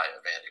the eye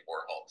of Andy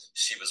Warhol.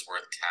 She was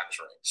worth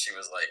capturing. She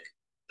was like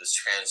this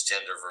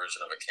transgender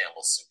version of a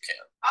Campbell soup can.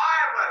 I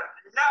was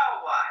no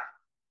one,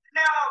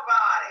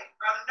 nobody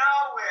from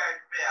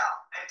Nowheresville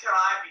until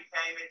I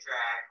became a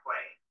drag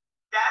queen.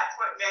 That's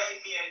what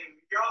made me in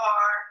New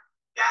York.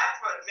 That's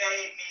what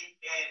made me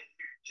in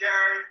New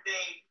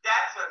Jersey.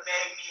 That's what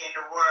made me in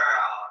the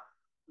world.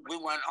 We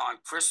went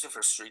on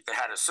Christopher Street. They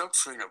had a silk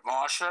screen of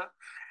Marsha,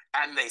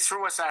 and they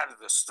threw us out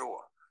of the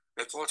store.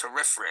 They threw us a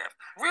riffraff.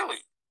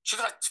 Really,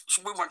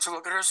 we went to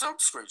look at her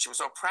silk screen. She was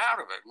so proud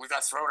of it. We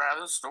got thrown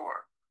out of the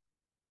store.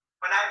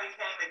 When I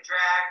became a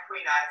drag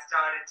queen, I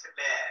started to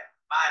live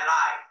my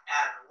life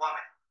as a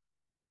woman.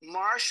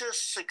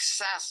 Marsha's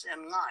success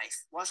in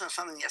life wasn't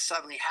something that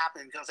suddenly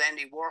happened because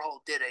Andy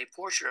Warhol did a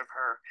portrait of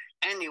her.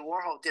 Andy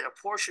Warhol did a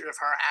portrait of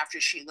her after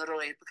she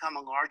literally had become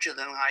a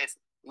larger-than-life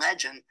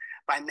legend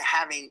by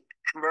having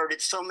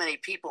converted so many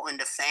people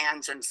into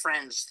fans and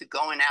friends to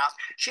going out.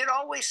 She'd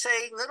always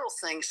say little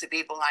things to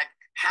people like,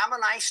 have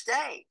a nice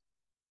day.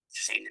 It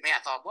seemed to me,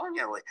 I thought, well,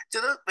 you know,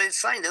 but it's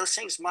funny, those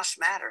things must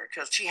matter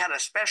because she had a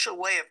special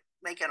way of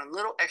making a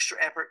little extra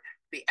effort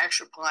to be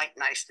extra polite,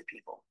 nice to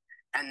people.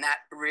 And that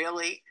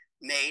really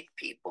made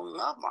people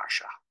love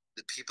Marsha.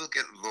 The people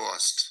get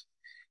lost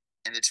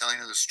in the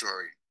telling of the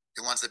story.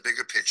 They want the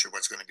bigger picture,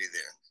 what's going to be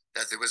there.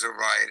 That there was a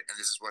riot and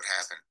this is what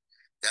happened.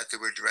 That there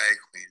were drag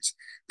queens.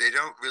 They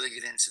don't really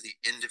get into the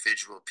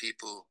individual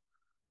people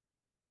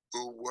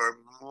who were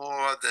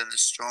more than the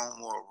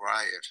Stonewall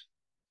riot.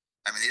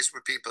 I mean, these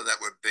were people that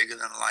were bigger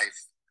than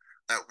life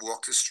that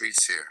walked the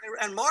streets here.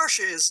 And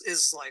Marsha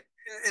is like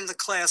in the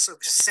class of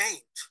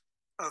saint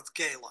of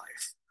gay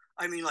life.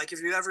 I mean, like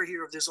if you ever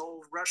hear of this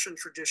old Russian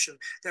tradition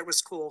that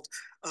was called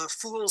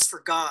Fools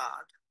for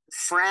God.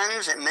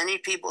 Friends and many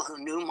people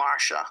who knew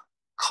Marsha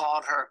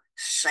called her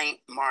Saint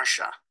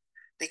Marsha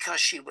because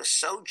she was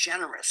so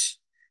generous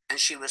and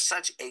she was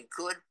such a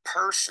good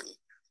person.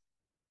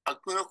 A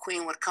little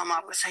queen would come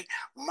up and say,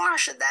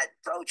 Marsha, that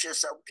brooch is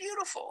so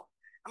beautiful.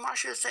 And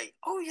Marsha would say,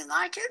 oh, you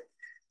like it?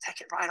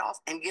 Take it right off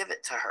and give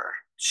it to her.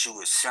 She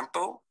was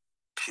simple,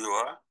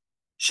 pure.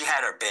 She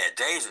had her bad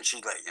days and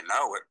she'd let you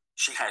know it.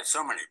 She had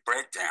so many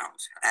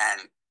breakdowns.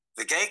 And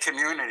the gay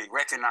community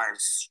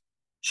recognized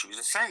she was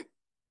a saint.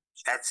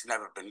 That's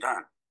never been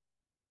done.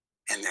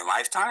 In their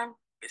lifetime,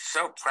 it's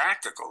so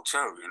practical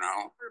too, you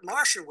know.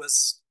 Marsha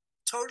was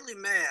totally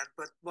mad,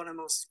 but one of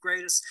the most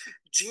greatest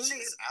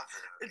geniuses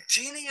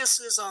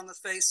on the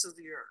face of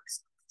the earth.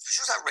 She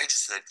was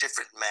outrageous in a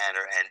different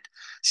manner, and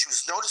she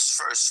was noticed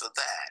first for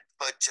that.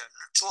 But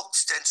talk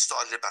then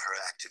started about her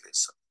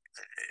activism.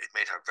 It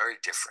made her very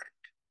different.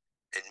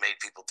 It made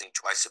people think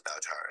twice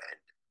about her,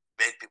 and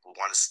made people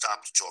want to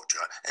stop to talk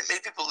to her, and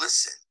made people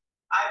listen.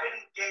 I've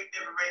been in gay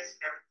liberation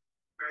ever since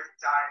the first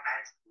started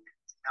in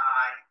 1969.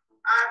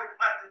 I was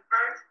one of the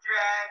first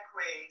drag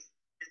queens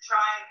to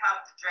try and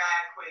help the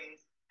drag queens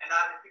and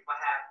other people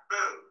have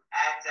food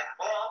as an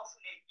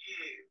alternate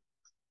U.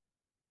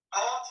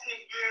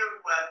 Alternate U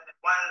was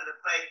one of the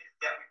places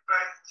that we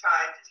first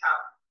tried to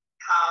help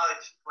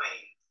college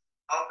queens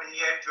open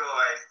your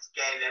doors to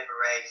gay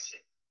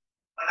liberation.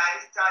 When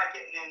I started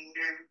getting in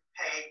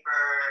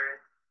newspapers,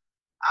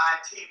 on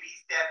TV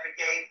stuff, a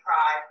gay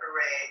pride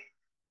parade,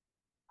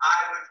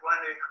 I was one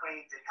of the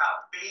queens that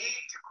helped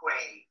feed the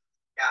queens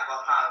that were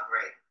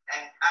hungry.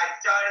 And I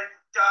started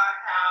Star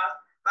House,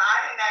 but I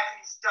didn't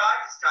actually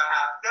start Star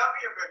House.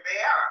 Sylvia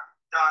Rivera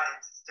started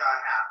to Star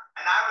House.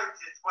 And I was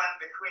just one of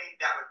the queens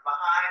that was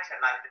behind her,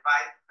 like the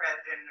vice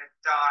president of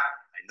Star.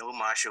 I know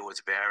Marsha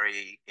was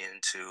very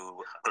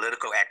into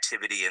political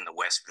activity in the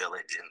West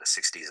Village in the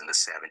 60s and the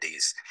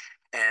 70s.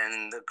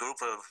 And the group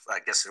of,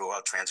 I guess they were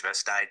all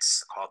transvestites,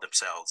 called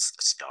themselves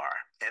STAR,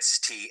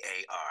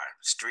 S-T-A-R,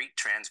 Street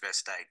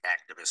Transvestite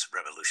Activist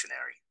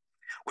Revolutionary,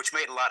 which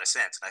made a lot of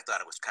sense. And I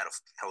thought it was kind of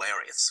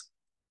hilarious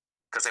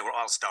because they were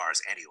all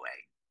stars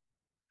anyway.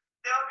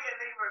 Sylvia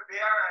Lee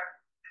Rivera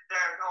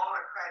deserves all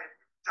the credit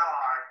for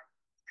STAR,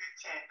 Street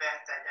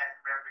Transvestite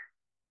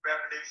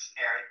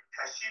Revolutionary,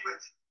 because she was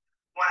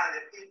one of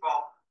the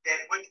people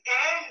that was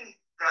in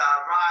the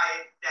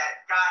riot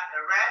that got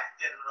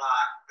arrested a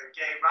lot for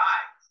gay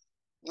rights.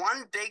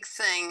 One big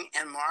thing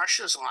in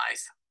Marsha's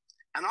life,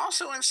 and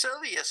also in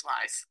Sylvia's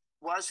life,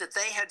 was that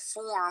they had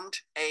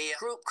formed a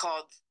group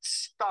called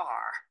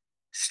STAR,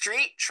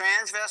 Street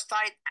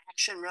Transvestite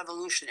Action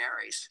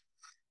Revolutionaries.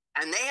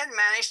 And they had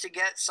managed to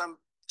get some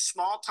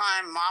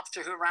small-time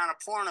mobster who ran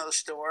a porno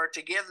store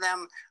to give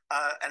them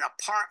an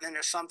apartment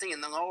or something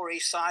in the Lower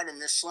East Side in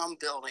this slum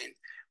building,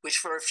 which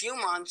for a few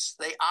months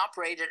they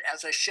operated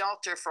as a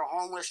shelter for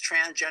homeless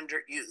transgender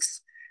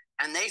youth.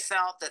 And they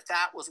felt that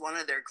that was one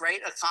of their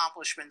great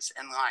accomplishments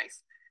in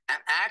life. And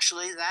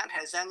actually that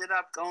has ended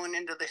up going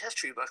into the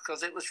history book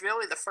because it was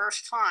really the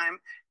first time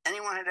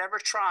anyone had ever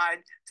tried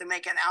to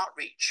make an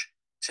outreach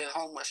to the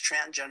homeless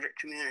transgender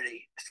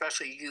community,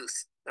 especially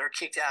youth that are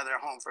kicked out of their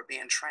home for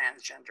being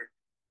transgender.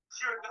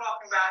 She was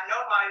talking about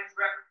nobody's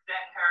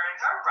representing her in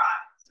her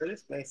rights. So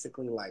it's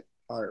basically like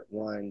part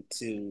 1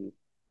 to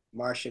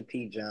Marsha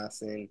P.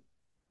 Johnson.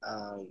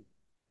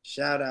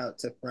 Shout out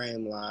to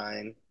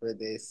Frameline for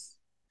this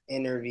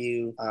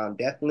interview.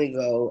 Definitely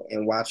go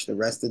and watch the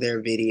rest of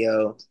their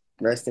video.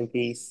 Rest in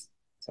peace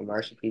to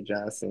Marsha P.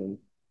 Johnson.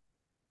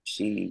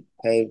 She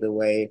paved the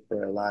way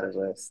for a lot of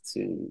us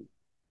to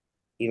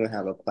even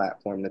have a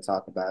platform to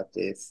talk about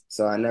this.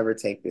 So I never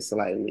take this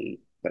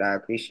lightly, but I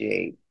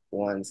appreciate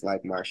ones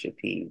like Marsha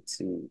P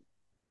to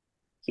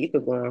keep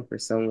it going for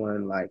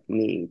someone like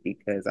me,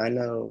 because I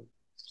know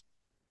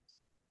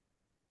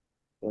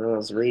when I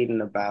was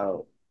reading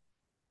about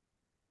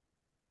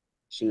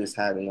she was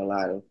having a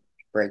lot of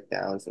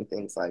breakdowns and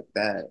things like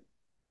that,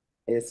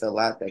 it's a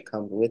lot that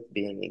comes with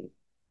being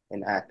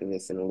an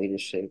activist and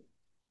leadership,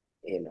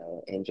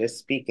 and just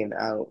speaking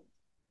out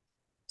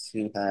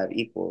to have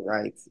equal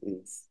rights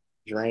is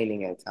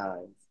draining at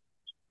times.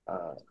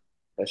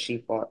 But she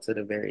fought to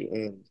the very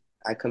end.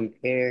 I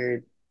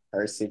compared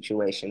her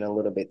situation a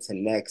little bit to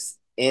Next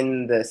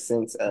in the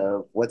sense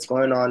of what's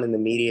going on in the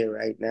media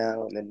right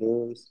now in the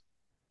news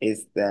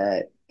is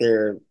that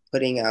they're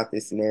putting out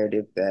this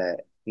narrative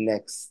that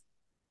Next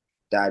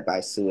died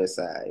by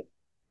suicide.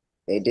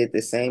 They did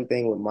the same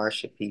thing with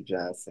Marsha P.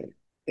 Johnson.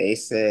 They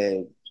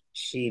said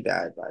she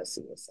died by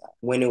suicide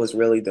when it was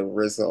really the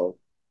result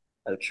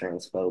of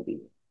transphobia,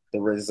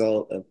 the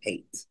result of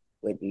hate.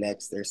 With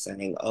Next, they're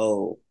saying,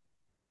 oh,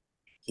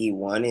 he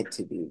wanted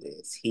to do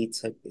this. He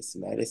took this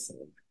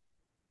medicine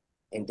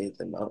and did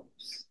the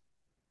most.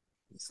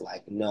 It's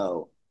like,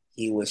 no,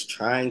 he was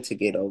trying to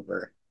get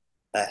over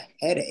a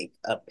headache,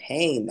 a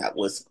pain that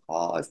was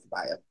caused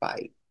by a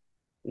fight.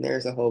 And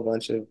there's a whole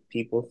bunch of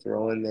people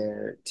throwing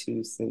their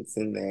 2 cents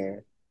in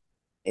there.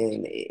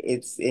 And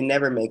it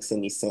never makes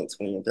any sense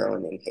when you're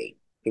throwing in hate.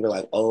 People are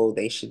like, oh,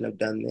 they shouldn't have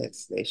done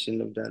this. They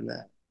shouldn't have done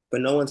that.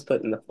 But no one's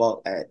putting the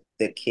fault at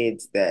the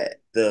kids, that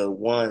the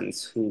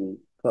ones who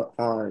put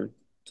harm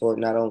toward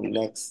not only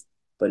Next,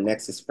 but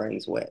Next's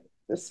friends with.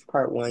 This is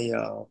part one,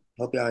 y'all.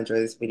 Hope y'all enjoy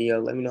this video.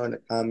 Let me know in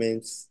the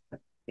comments.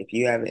 If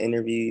you have an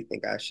interview you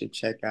think I should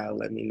check out,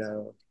 let me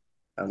know.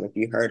 If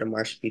you heard of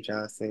Marsha P.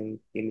 Johnson,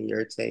 give me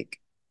your take.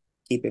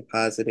 Keep it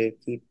positive.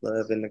 Keep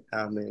love in the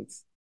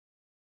comments.